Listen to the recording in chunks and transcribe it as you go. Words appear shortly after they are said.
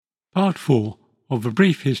Part 4 of A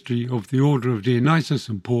Brief History of the Order of Dionysus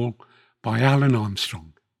and Paul by Alan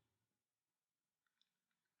Armstrong.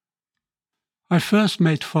 I first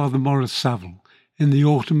met Father Maurice Saville in the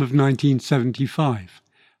autumn of 1975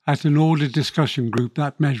 at an order discussion group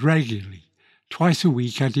that met regularly, twice a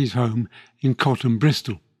week at his home in Cotton,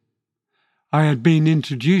 Bristol. I had been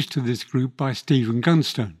introduced to this group by Stephen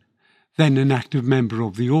Gunstone, then an active member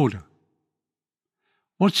of the order.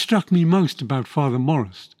 What struck me most about Father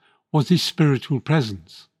Maurice was his spiritual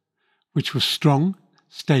presence, which was strong,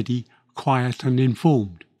 steady, quiet and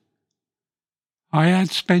informed. I had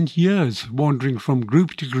spent years wandering from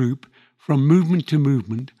group to group, from movement to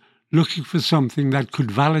movement, looking for something that could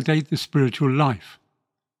validate the spiritual life.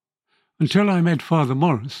 Until I met Father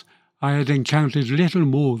Maurice, I had encountered little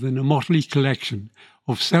more than a motley collection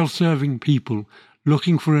of self-serving people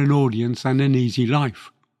looking for an audience and an easy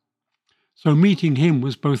life. So meeting him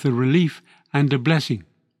was both a relief and a blessing.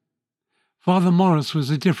 Father Maurice was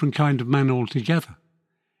a different kind of man altogether.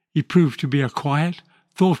 He proved to be a quiet,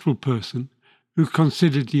 thoughtful person who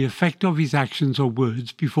considered the effect of his actions or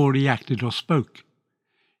words before he acted or spoke.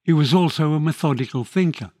 He was also a methodical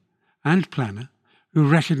thinker and planner who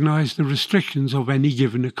recognized the restrictions of any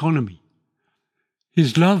given economy.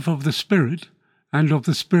 His love of the spirit and of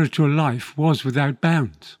the spiritual life was without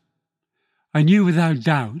bounds. I knew without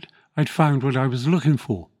doubt I'd found what I was looking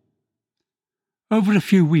for. Over a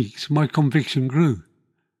few weeks my conviction grew,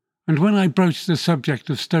 and when I broached the subject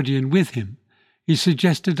of studying with him, he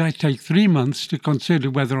suggested I take 3 months to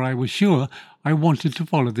consider whether I was sure I wanted to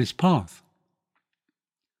follow this path.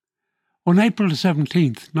 On April 17,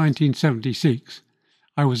 1976,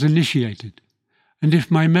 I was initiated, and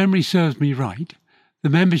if my memory serves me right, the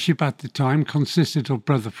membership at the time consisted of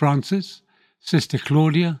Brother Francis, Sister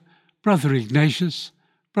Claudia, Brother Ignatius,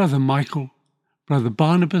 Brother Michael, Brother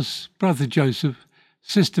Barnabas, Brother Joseph,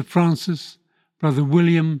 Sister Francis, Brother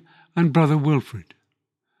William and Brother Wilfred,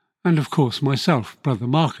 and of course myself, Brother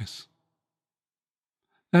Marcus.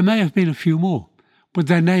 There may have been a few more, but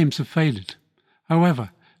their names have faded. However,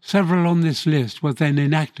 several on this list were then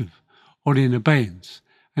inactive or in abeyance,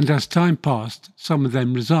 and as time passed, some of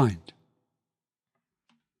them resigned.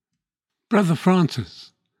 Brother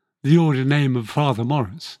Francis, the order name of Father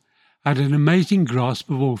Maurice, had an amazing grasp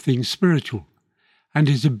of all things spiritual, and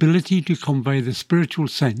his ability to convey the spiritual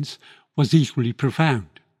sense was equally profound.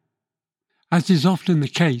 As is often the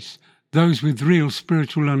case, those with real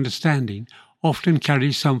spiritual understanding often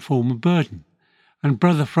carry some form of burden, and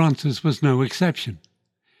Brother Francis was no exception.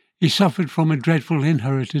 He suffered from a dreadful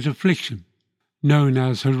inherited affliction, known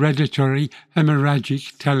as hereditary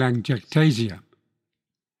hemorrhagic telangiectasia,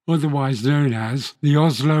 otherwise known as the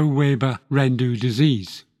Oslo-Weber-Rendu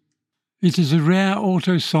disease. It is a rare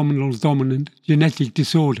autosomal dominant genetic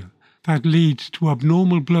disorder that leads to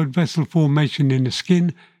abnormal blood vessel formation in the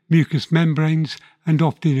skin, mucous membranes, and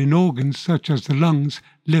often in organs such as the lungs,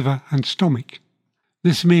 liver and stomach.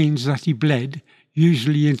 This means that he bled,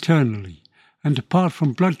 usually internally, and apart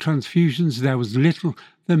from blood transfusions there was little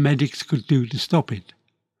the medics could do to stop it.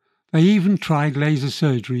 They even tried laser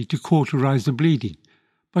surgery to cauterize the bleeding,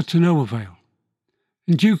 but to no avail.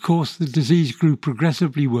 In due course the disease grew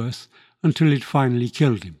progressively worse until it finally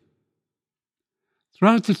killed him.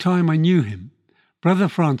 Throughout the time I knew him, Brother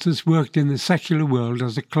Francis worked in the secular world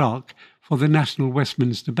as a clerk for the National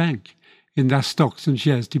Westminster Bank in their stocks and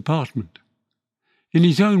shares department. In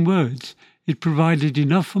his own words, it provided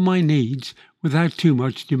enough for my needs without too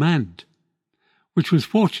much demand, which was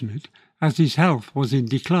fortunate as his health was in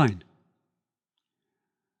decline.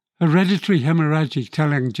 Hereditary hemorrhagic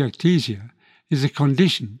telangiectasia is a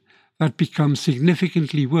condition that becomes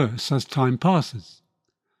significantly worse as time passes.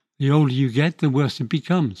 The older you get, the worse it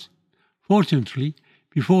becomes. Fortunately,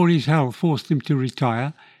 before his health forced him to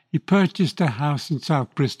retire, he purchased a house in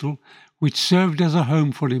South Bristol which served as a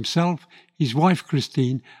home for himself, his wife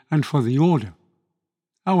Christine, and for the order.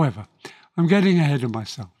 However, I'm getting ahead of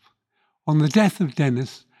myself. On the death of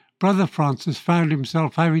Dennis, Brother Francis found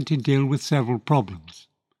himself having to deal with several problems.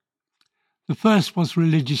 The first was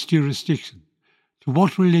religious jurisdiction. To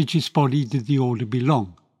what religious body did the order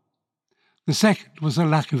belong? The second was a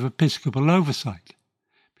lack of episcopal oversight,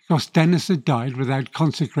 because Dennis had died without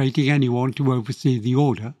consecrating anyone to oversee the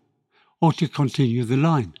order or to continue the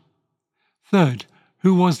line. Third,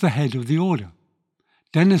 who was the head of the order?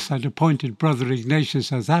 Dennis had appointed Brother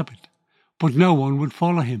Ignatius as abbot, but no one would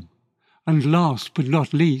follow him. And last but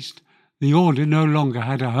not least, the order no longer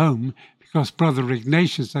had a home because Brother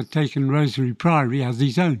Ignatius had taken Rosary Priory as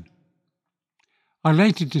his own. I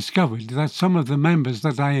later discovered that some of the members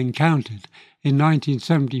that I encountered in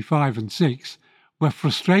 1975 and 6 were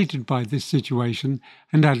frustrated by this situation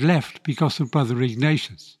and had left because of Brother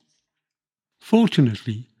Ignatius.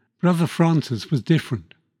 Fortunately, Brother Francis was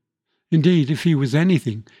different. Indeed, if he was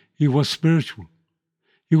anything, he was spiritual.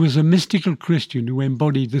 He was a mystical Christian who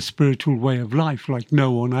embodied the spiritual way of life like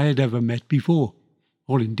no one I had ever met before,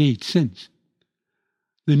 or indeed since.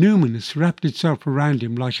 The numinous wrapped itself around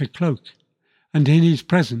him like a cloak, and in his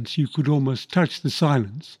presence you could almost touch the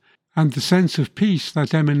silence, and the sense of peace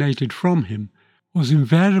that emanated from him was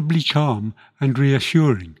invariably calm and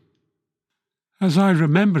reassuring. As I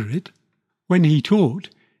remember it, when he taught,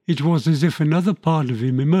 it was as if another part of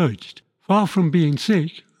him emerged. Far from being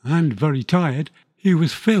sick, and very tired, he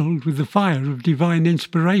was filled with the fire of divine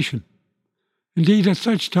inspiration. Indeed, at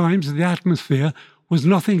such times the atmosphere was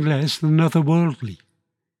nothing less than otherworldly.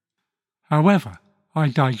 However, I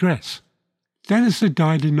digress. Dennis had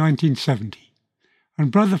died in 1970,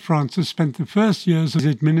 and Brother Francis spent the first years of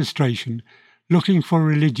his administration looking for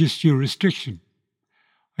religious jurisdiction.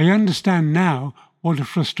 I understand now what a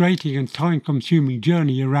frustrating and time-consuming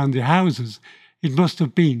journey around the houses it must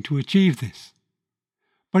have been to achieve this.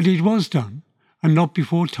 But it was done, and not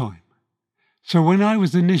before time. So when I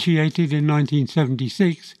was initiated in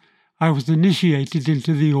 1976, I was initiated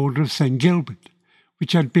into the Order of St. Gilbert,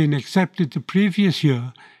 which had been accepted the previous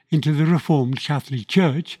year into the Reformed Catholic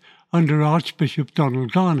Church under Archbishop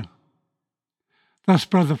Donald Garner. Thus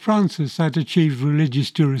Brother Francis had achieved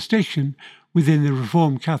religious jurisdiction within the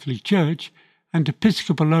Reformed Catholic Church and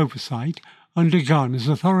episcopal oversight under Garner's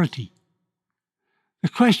authority. The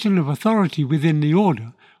question of authority within the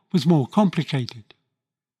order was more complicated.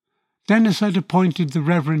 Dennis had appointed the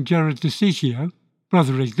Reverend Gerard de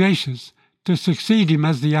Brother Ignatius, to succeed him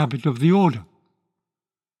as the abbot of the order.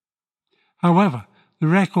 However, the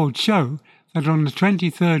records show that on the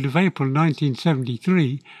 23rd of April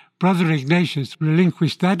 1973, Brother Ignatius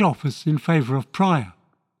relinquished that office in favour of prior.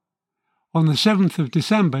 On the 7th of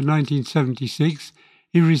December 1976,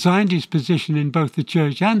 he resigned his position in both the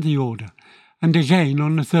church and the order, and again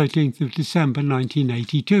on the 13th of December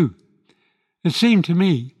 1982. It seemed to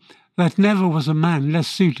me that never was a man less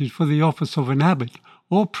suited for the office of an abbot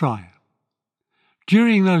or prior.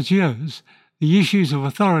 During those years, the issues of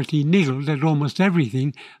authority niggled at almost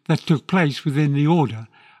everything that took place within the order,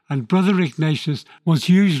 and Brother Ignatius was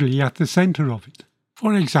usually at the centre of it.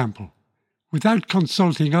 For example, without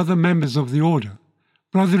consulting other members of the order,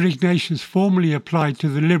 Brother Ignatius formally applied to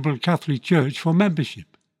the Liberal Catholic Church for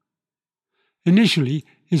membership. Initially,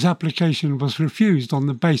 his application was refused on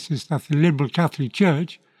the basis that the Liberal Catholic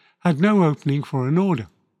Church had no opening for an order.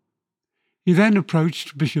 He then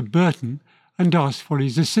approached Bishop Burton and asked for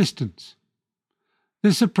his assistance.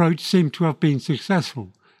 This approach seemed to have been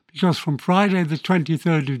successful because from Friday the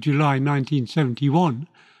 23rd of July 1971,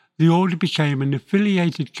 the order became an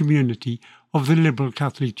affiliated community of the Liberal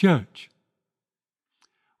Catholic Church.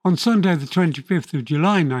 On Sunday the 25th of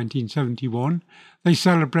July 1971, they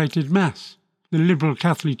celebrated Mass, the Liberal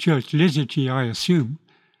Catholic Church liturgy, I assume,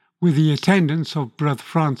 with the attendance of Brother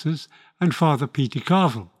Francis and Father Peter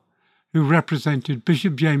Carville, who represented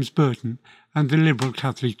Bishop James Burton and the Liberal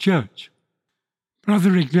Catholic Church.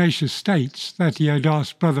 Brother Ignatius states that he had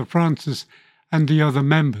asked Brother Francis and the other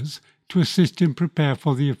members to assist him prepare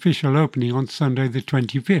for the official opening on Sunday the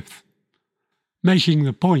 25th, making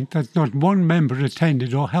the point that not one member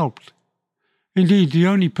attended or helped. Indeed, the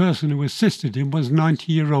only person who assisted him was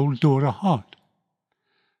 90-year-old Dora Hart.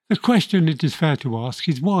 The question it is fair to ask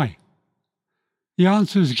is why? The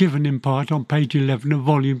answer is given in part on page 11 of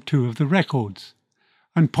Volume 2 of the records,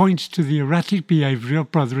 and points to the erratic behaviour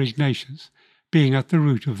of Brother Ignatius being at the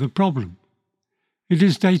root of the problem. It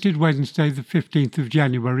is dated Wednesday the 15th of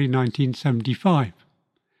January 1975.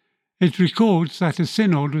 It records that a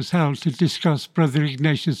synod was held to discuss Brother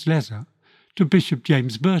Ignatius' letter to Bishop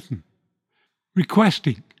James Burton,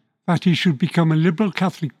 requesting that he should become a liberal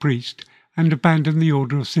Catholic priest and abandon the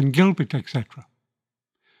order of St. Gilbert, etc.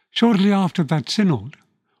 Shortly after that synod,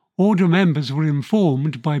 order members were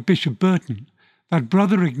informed by Bishop Burton that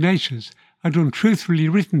Brother Ignatius had untruthfully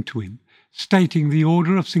written to him, stating the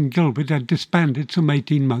order of St. Gilbert had disbanded some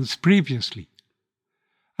 18 months previously.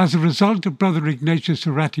 As a result of Brother Ignatius'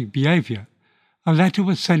 erratic behaviour, a letter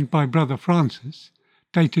was sent by Brother Francis,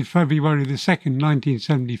 dated February 2,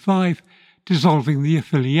 1975, dissolving the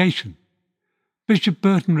affiliation. Bishop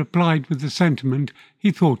Burton replied with the sentiment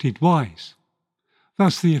he thought it wise.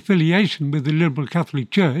 Thus the affiliation with the Liberal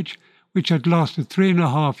Catholic Church, which had lasted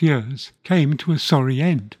 3.5 years, came to a sorry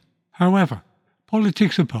end. However,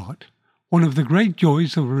 politics apart, one of the great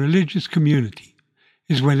joys of a religious community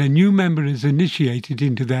is when a new member is initiated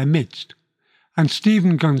into their midst, and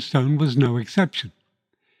Stephen Gunstone was no exception.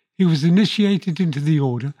 He was initiated into the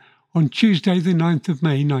order on Tuesday the 9th of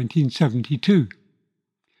May 1972.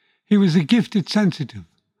 He was a gifted sensitive,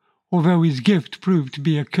 although his gift proved to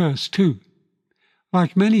be a curse too.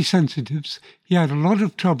 Like many sensitives, he had a lot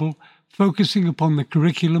of trouble focusing upon the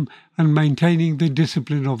curriculum and maintaining the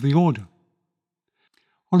discipline of the order.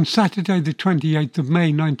 On Saturday the 28th of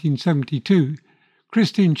May 1972,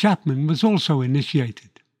 Christine Chapman was also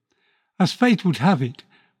initiated. As fate would have it,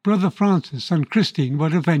 Brother Francis and Christine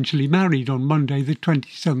were eventually married on Monday the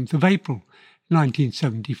 27th of April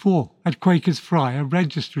 1974 at Quakers Friar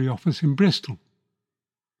Registry Office in Bristol.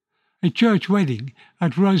 A church wedding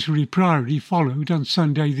at Rosary Priory followed on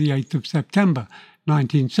Sunday the 8th of September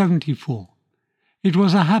 1974. It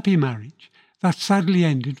was a happy marriage that sadly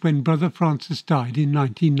ended when Brother Francis died in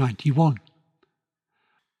 1991.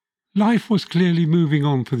 Life was clearly moving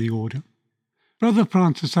on for the order. Brother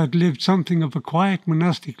Francis had lived something of a quiet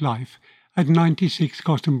monastic life at 96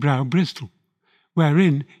 Cotton Brow, Bristol,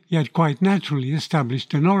 wherein he had quite naturally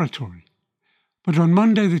established an oratory. But on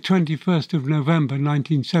Monday the 21st of November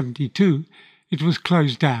 1972, it was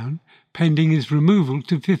closed down, pending his removal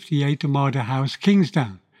to 58 Armada House,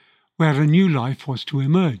 Kingsdown, where a new life was to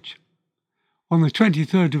emerge. On the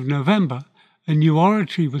 23rd of November, a new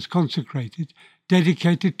oratory was consecrated,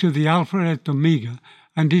 dedicated to the Alpha et Omega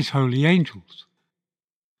and his holy angels.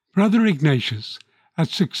 Brother Ignatius had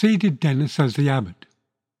succeeded Dennis as the abbot,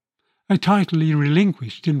 a title he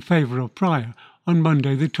relinquished in favour of prior on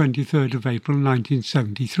Monday the 23rd of April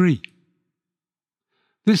 1973.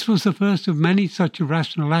 This was the first of many such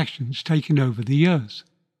irrational actions taken over the years.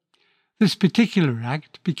 This particular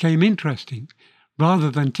act became interesting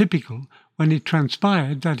rather than typical when it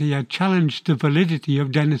transpired that he had challenged the validity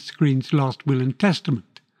of Dennis Green's last will and testament.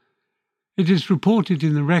 It is reported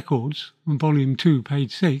in the records, Volume 2,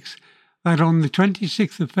 page 6, that on the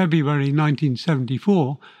 26th of February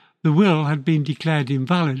 1974, the will had been declared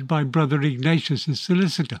invalid by Brother Ignatius's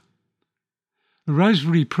solicitor. The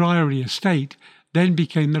Rosary Priory estate then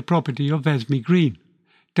became the property of Esme Green,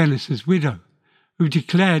 Dennis's widow, who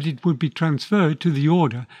declared it would be transferred to the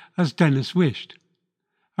order as Dennis wished.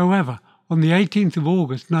 However, on the 18th of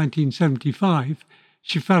August 1975,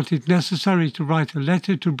 she felt it necessary to write a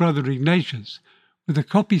letter to Brother Ignatius, with a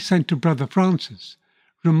copy sent to Brother Francis,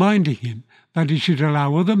 reminding him that he should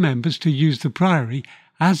allow other members to use the priory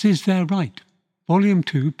as is their right. Volume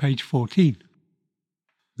 2, page 14.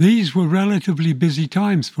 These were relatively busy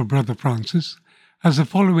times for Brother Francis, as the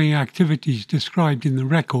following activities described in the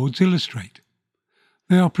records illustrate.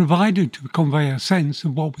 They are provided to convey a sense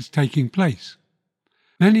of what was taking place.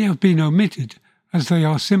 Many have been omitted as they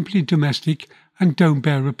are simply domestic and don't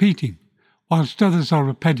bear repeating, whilst others are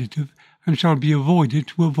repetitive and shall be avoided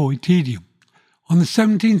to avoid tedium. On the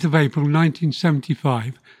 17th of April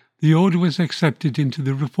 1975, the order was accepted into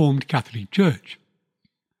the Reformed Catholic Church.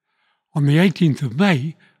 On the 18th of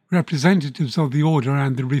May, representatives of the order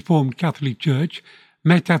and the Reformed Catholic Church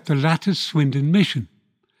met at the latter's Swindon mission.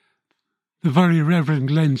 The Very Reverend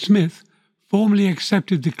Glenn Smith formally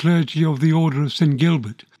accepted the clergy of the Order of St.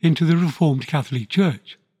 Gilbert into the Reformed Catholic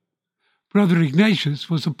Church. Brother Ignatius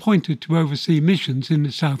was appointed to oversee missions in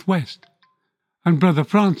the southwest, and Brother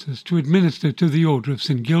Francis to administer to the Order of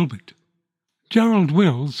St. Gilbert. Gerald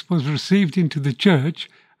Wills was received into the church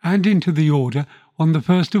and into the order on the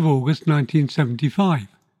 1st of August 1975.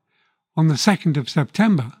 On the 2nd of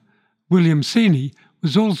September, William Seeney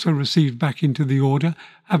was also received back into the order,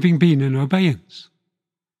 having been in abeyance.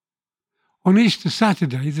 On Easter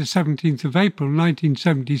Saturday, the 17th of April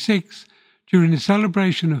 1976, during the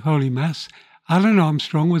celebration of Holy Mass, Alan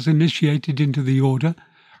Armstrong was initiated into the order,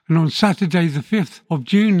 and on Saturday the 5th of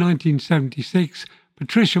June 1976,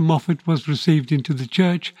 Patricia Moffat was received into the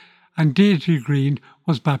church and Deirdre Green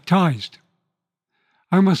was baptised.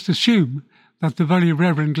 I must assume that the Very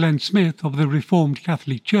Reverend Glenn Smith of the Reformed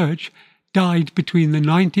Catholic Church died between the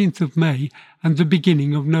 19th of May and the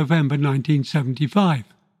beginning of November 1975,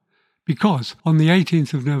 because on the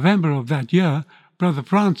 18th of November of that year, Brother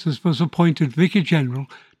Francis was appointed Vicar General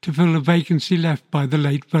to fill a vacancy left by the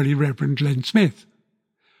late Very Reverend Glenn Smith.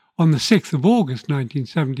 On the 6th of August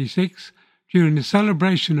 1976, during the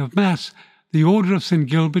celebration of Mass, the Order of St.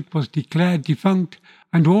 Gilbert was declared defunct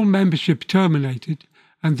and all membership terminated,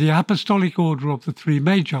 and the Apostolic Order of the Three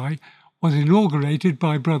Magi was inaugurated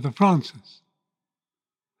by Brother Francis.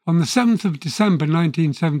 On the 7th of December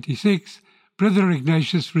 1976, Brother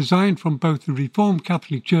Ignatius resigned from both the Reformed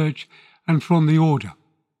Catholic Church and from the order.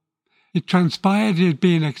 It transpired he had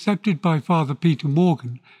been accepted by Father Peter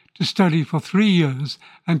Morgan to study for 3 years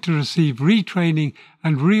and to receive retraining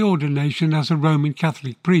and reordination as a Roman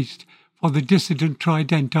Catholic priest for the dissident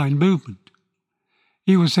Tridentine movement.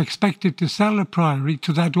 He was expected to sell a priory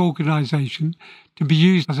to that organisation to be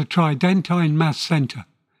used as a Tridentine Mass centre.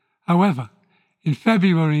 However, in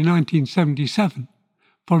February 1977,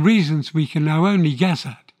 for reasons we can now only guess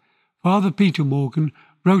at, Father Peter Morgan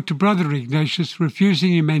wrote to Brother Ignatius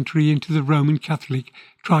refusing him entry into the Roman Catholic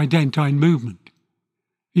Tridentine movement.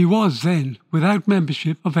 He was then without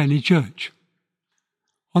membership of any church.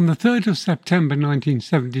 On the 3rd of September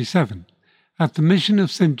 1977, at the Mission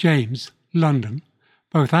of St James, London,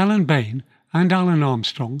 both Alan Bain and Alan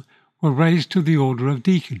Armstrong were raised to the order of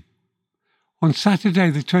deacon. On Saturday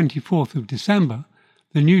the 24th of December,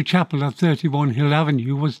 the new chapel at 31 Hill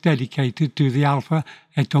Avenue was dedicated to the Alpha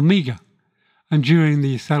et Omega, and during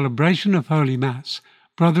the celebration of Holy Mass,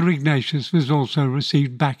 Brother Ignatius was also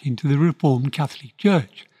received back into the Reformed Catholic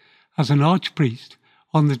Church as an archpriest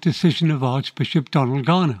on the decision of Archbishop Donald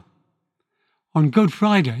Garner. On Good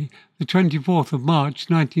Friday, the 24th of March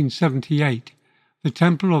 1978, the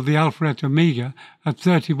Temple of the Alpha et Omega at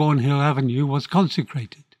 31 Hill Avenue was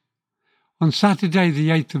consecrated. On Saturday, the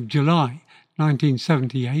 8th of July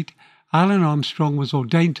 1978, Alan Armstrong was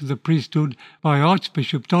ordained to the priesthood by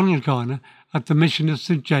Archbishop Donald Garner at the Mission of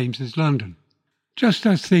St James's, London. Just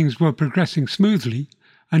as things were progressing smoothly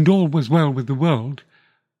and all was well with the world,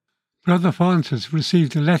 Brother Francis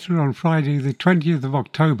received a letter on Friday the 20th of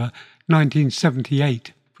October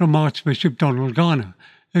 1978 from Archbishop Donald Garner,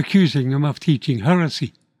 accusing him of teaching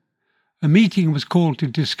heresy. A meeting was called to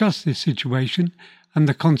discuss this situation, and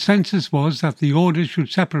the consensus was that the order should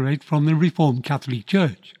separate from the Reformed Catholic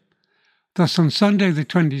Church. Thus, on Sunday the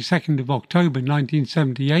 22nd of October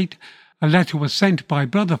 1978, a letter was sent by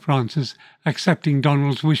Brother Francis accepting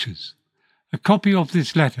Donald's wishes. A copy of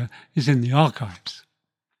this letter is in the archives.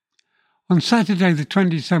 On Saturday the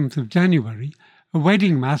 27th of January, a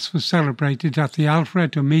wedding mass was celebrated at the Alpha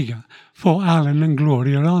et Omega for Alan and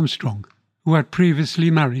Gloria Armstrong, who had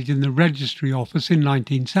previously married in the registry office in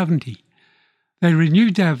 1970. They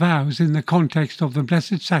renewed their vows in the context of the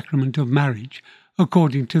Blessed Sacrament of marriage,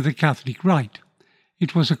 according to the Catholic rite.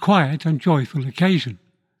 It was a quiet and joyful occasion.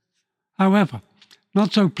 However,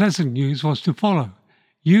 not so pleasant news was to follow.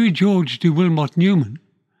 Hugh George de Wilmot Newman,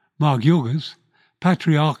 Mark Yogas,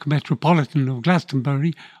 Patriarch Metropolitan of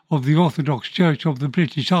Glastonbury of the Orthodox Church of the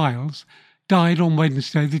British Isles, died on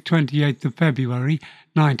Wednesday the 28th of February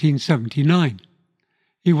 1979.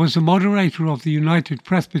 He was a moderator of the United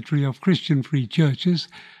Presbytery of Christian Free Churches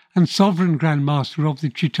and Sovereign Grand Master of the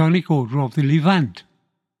Teutonic Order of the Levant.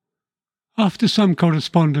 After some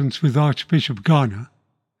correspondence with Archbishop Garner,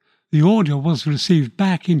 the order was received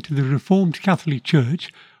back into the Reformed Catholic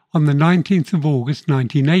Church on the 19th of August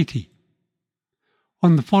 1980.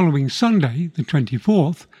 On the following Sunday, the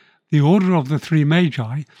 24th, the Order of the Three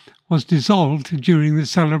Magi was dissolved during the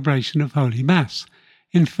celebration of Holy Mass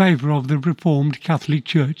in favour of the Reformed Catholic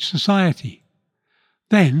Church Society.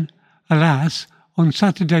 Then, alas, on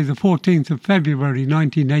Saturday the 14th of February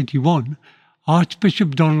 1981,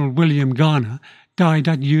 Archbishop Donald William Garner died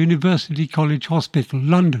at University College Hospital,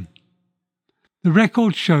 London. The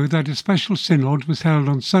records show that a special synod was held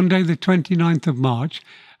on Sunday the 29th of March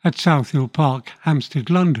at South Hill Park, Hampstead,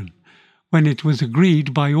 London, when it was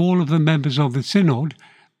agreed by all of the members of the synod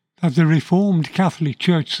that the Reformed Catholic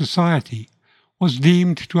Church Society was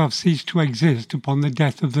deemed to have ceased to exist upon the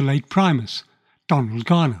death of the late Primus, Donald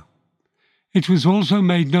Garner. It was also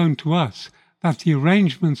made known to us that the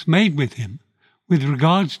arrangements made with him, with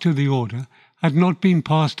regards to the order, had not been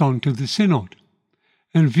passed on to the synod,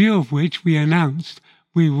 in view of which we announced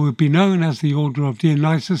we would be known as the Order of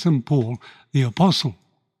Dionysis and Paul the Apostle.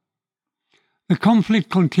 The conflict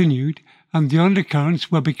continued, and the undercurrents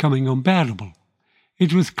were becoming unbearable.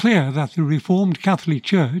 It was clear that the Reformed Catholic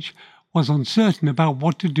Church was uncertain about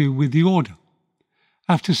what to do with the order.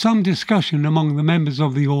 After some discussion among the members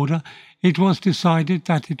of the order, it was decided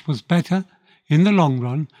that it was better, in the long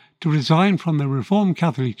run, to resign from the Reformed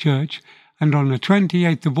Catholic Church, and on the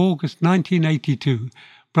 28th of August 1982,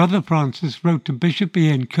 Brother Francis wrote to Bishop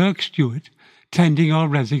Ian Kirk Stewart, tendering our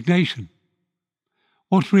resignation.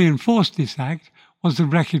 What reinforced this act was the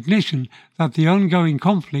recognition that the ongoing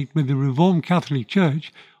conflict with the Reformed Catholic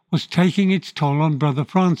Church was taking its toll on Brother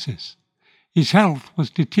Francis. His health was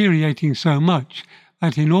deteriorating so much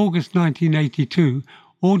that in August 1982,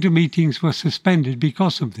 order meetings were suspended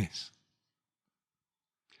because of this.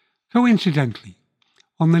 Coincidentally,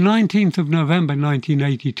 on the 19th of November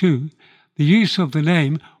 1982, the use of the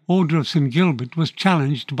name Order of St Gilbert was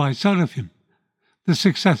challenged by Seraphim, the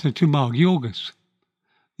successor to Mark Yogas.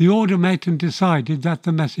 The order met and decided that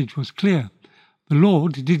the message was clear. The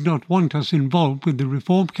Lord did not want us involved with the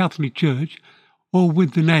Reformed Catholic Church or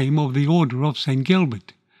with the name of the Order of St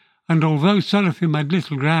Gilbert, and although Seraphim had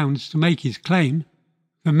little grounds to make his claim,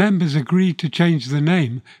 the members agreed to change the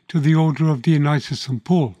name to the Order of Dionysis and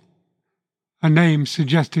Paul, a name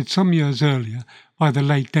suggested some years earlier by the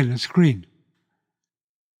late Dennis Green.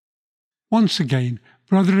 Once again,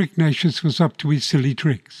 Brother Ignatius was up to his silly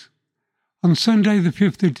tricks. On Sunday the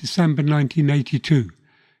 5th of December 1982,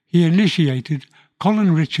 he initiated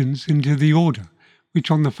Colin Richards into the order, which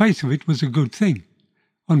on the face of it was a good thing.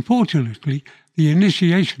 Unfortunately, the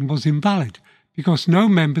initiation was invalid because no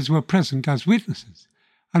members were present as witnesses,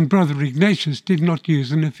 and Brother Ignatius did not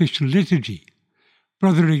use an official liturgy.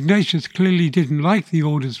 Brother Ignatius clearly didn't like the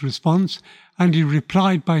order's response, and he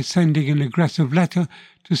replied by sending an aggressive letter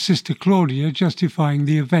to Sister Claudia justifying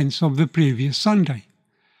the events of the previous Sunday.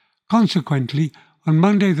 Consequently, on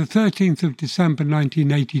Monday the 13th of December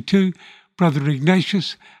 1982, Brother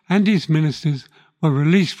Ignatius and his ministers were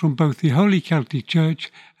released from both the Holy Celtic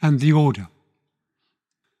Church and the Order.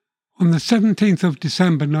 On the 17th of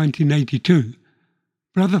December 1982,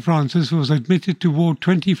 Brother Francis was admitted to Ward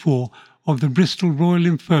 24 of the Bristol Royal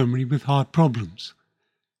Infirmary with heart problems.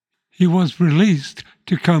 He was released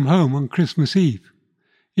to come home on Christmas Eve.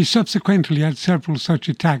 He subsequently had several such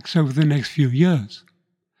attacks over the next few years.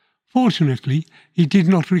 Fortunately, he did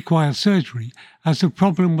not require surgery as the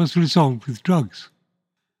problem was resolved with drugs.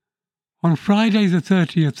 On Friday the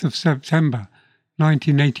 30th of September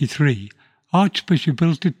 1983, Archbishop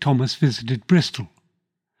Ilted Thomas visited Bristol.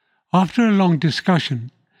 After a long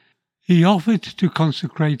discussion, he offered to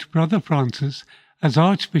consecrate Brother Francis as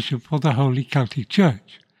Archbishop for the Holy Celtic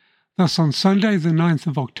Church. Thus, on Sunday the 9th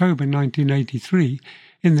of October 1983,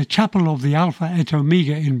 in the chapel of the Alpha et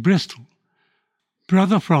Omega in Bristol,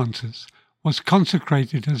 Brother Francis was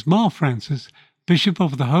consecrated as Mar Francis, Bishop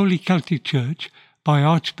of the Holy Celtic Church, by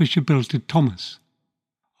Archbishop Ilted Thomas.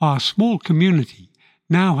 Our small community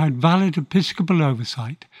now had valid episcopal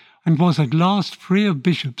oversight and was at last free of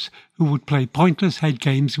bishops who would play pointless head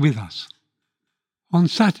games with us. On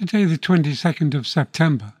Saturday the 22nd of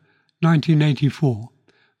September 1984,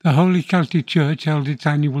 the Holy Celtic Church held its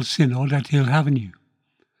annual synod at Hill Avenue.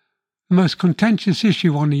 The most contentious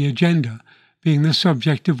issue on the agenda being the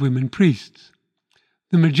subject of women priests.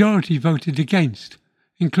 The majority voted against,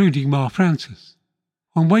 including Mar Francis.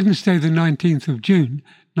 On Wednesday the 19th of June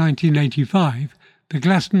 1985, the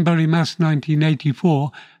Glastonbury Mass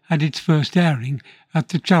 1984 had its first airing at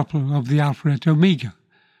the chapel of the Alpha et Omega.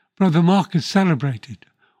 Brother Marcus celebrated.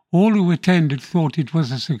 All who attended thought it was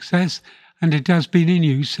a success, and it has been in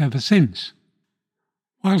use ever since.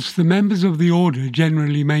 Whilst the members of the order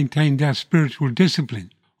generally maintained their spiritual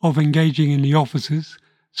discipline of engaging in the offices,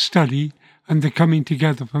 study, and the coming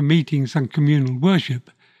together for meetings and communal worship,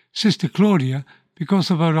 Sister Claudia, because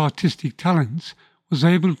of her artistic talents, was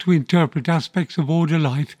able to interpret aspects of order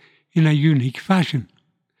life in a unique fashion.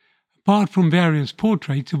 Apart from various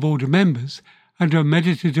portraits of order members and her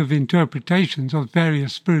meditative interpretations of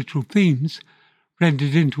various spiritual themes,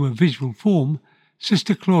 rendered into a visual form,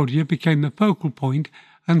 Sister Claudia became the focal point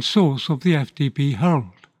and source of the FDP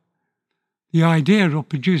Herald. The idea of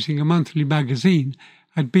producing a monthly magazine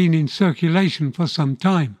had been in circulation for some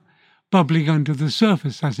time, bubbling under the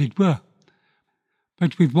surface as it were.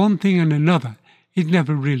 But with one thing and another, it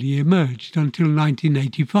never really emerged until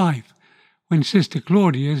 1985, when Sister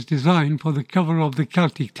Claudia's design for the cover of the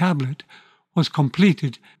Celtic tablet was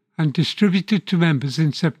completed and distributed to members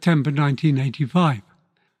in September 1985.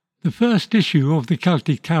 The first issue of the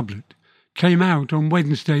Celtic tablet came out on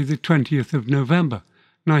Wednesday the 20th of November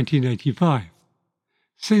 1985.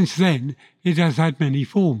 Since then, it has had many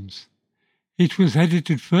forms. It was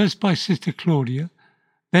edited first by Sister Claudia,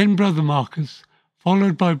 then Brother Marcus,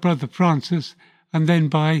 followed by Brother Francis, and then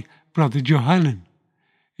by Brother Johannan.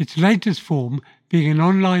 Its latest form being an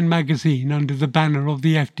online magazine under the banner of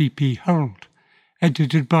the FDP Herald,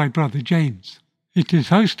 edited by Brother James. It is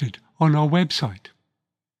hosted on our website.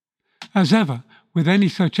 As ever, with any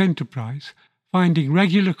such enterprise, finding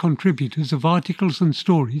regular contributors of articles and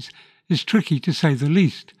stories is tricky to say the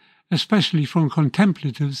least, especially from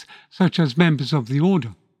contemplatives such as members of the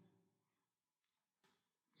order.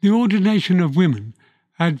 The ordination of women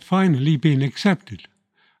had finally been accepted,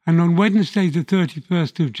 and on Wednesday the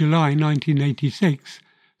 31st of July 1986,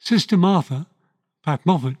 Sister Martha, Pat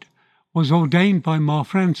Moffat, was ordained by Mar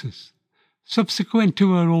Francis. Subsequent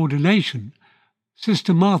to her ordination,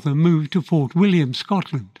 Sister Martha moved to Fort William,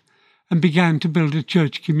 Scotland, and began to build a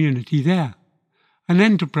church community there, an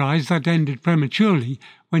enterprise that ended prematurely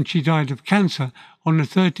when she died of cancer on the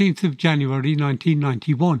 13th of January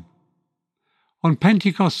 1991. On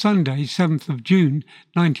Pentecost Sunday, 7th of June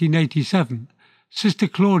 1987, Sister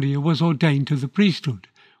Claudia was ordained to the priesthood,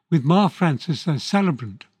 with Mar Francis as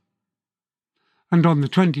celebrant. And on the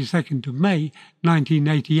 22nd of May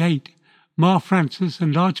 1988, Mar Francis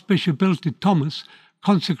and Archbishop Ilford Thomas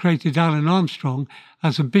consecrated Alan Armstrong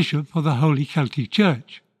as a bishop for the Holy Celtic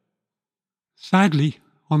Church. Sadly,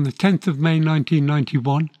 on the 10th of May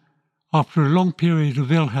 1991, after a long period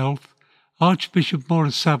of ill health, Archbishop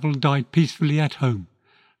Maurice Saville died peacefully at home,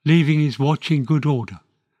 leaving his watch in good order.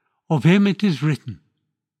 Of him it is written,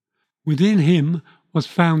 "Within him was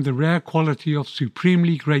found the rare quality of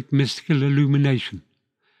supremely great mystical illumination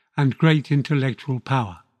and great intellectual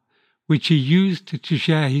power, which he used to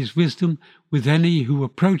share his wisdom with any who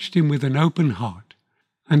approached him with an open heart.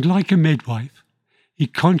 And like a midwife, he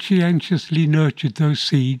conscientiously nurtured those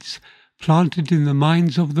seeds planted in the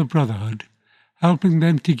minds of the brotherhood, helping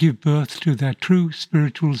them to give birth to their true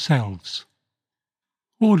spiritual selves."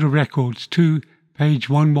 Order Records 2, page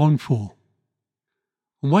 114.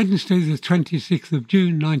 On Wednesday the 26th of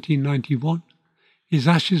June 1991, his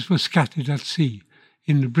ashes were scattered at sea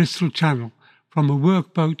in the Bristol Channel from a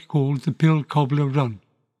workboat called the Pill Cobbler Run.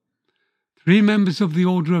 3 members of the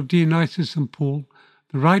Order of Dionysis and Paul,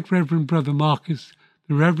 the Right Reverend Brother Marcus,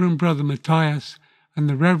 the Reverend Brother Matthias, and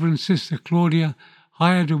the Reverend Sister Claudia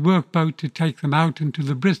hired a workboat to take them out into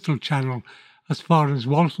the Bristol Channel as far as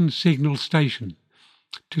Walton Signal Station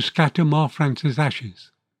to scatter Mar Francis'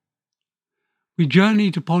 ashes. We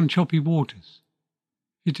journeyed upon choppy waters.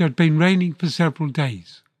 It had been raining for several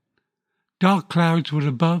days. Dark clouds were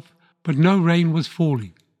above, but no rain was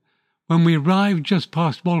falling. When we arrived just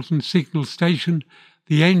past Walton Signal Station,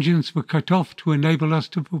 the engines were cut off to enable us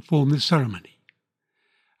to perform the ceremony.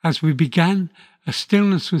 As we began, a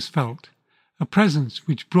stillness was felt, a presence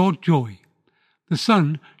which brought joy. The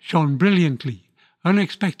sun shone brilliantly,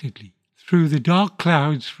 unexpectedly, through the dark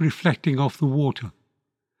clouds reflecting off the water.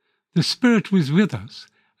 The Spirit was with us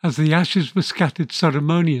as the ashes were scattered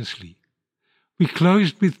ceremoniously. We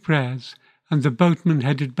closed with prayers and the boatman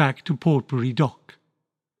headed back to Portbury Dock.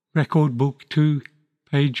 Record Book 2,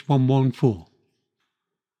 page 114.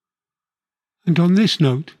 And on this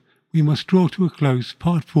note, we must draw to a close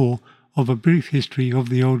Part 4 of a brief history of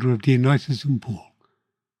the Order of Dionysus and Paul.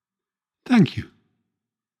 Thank you.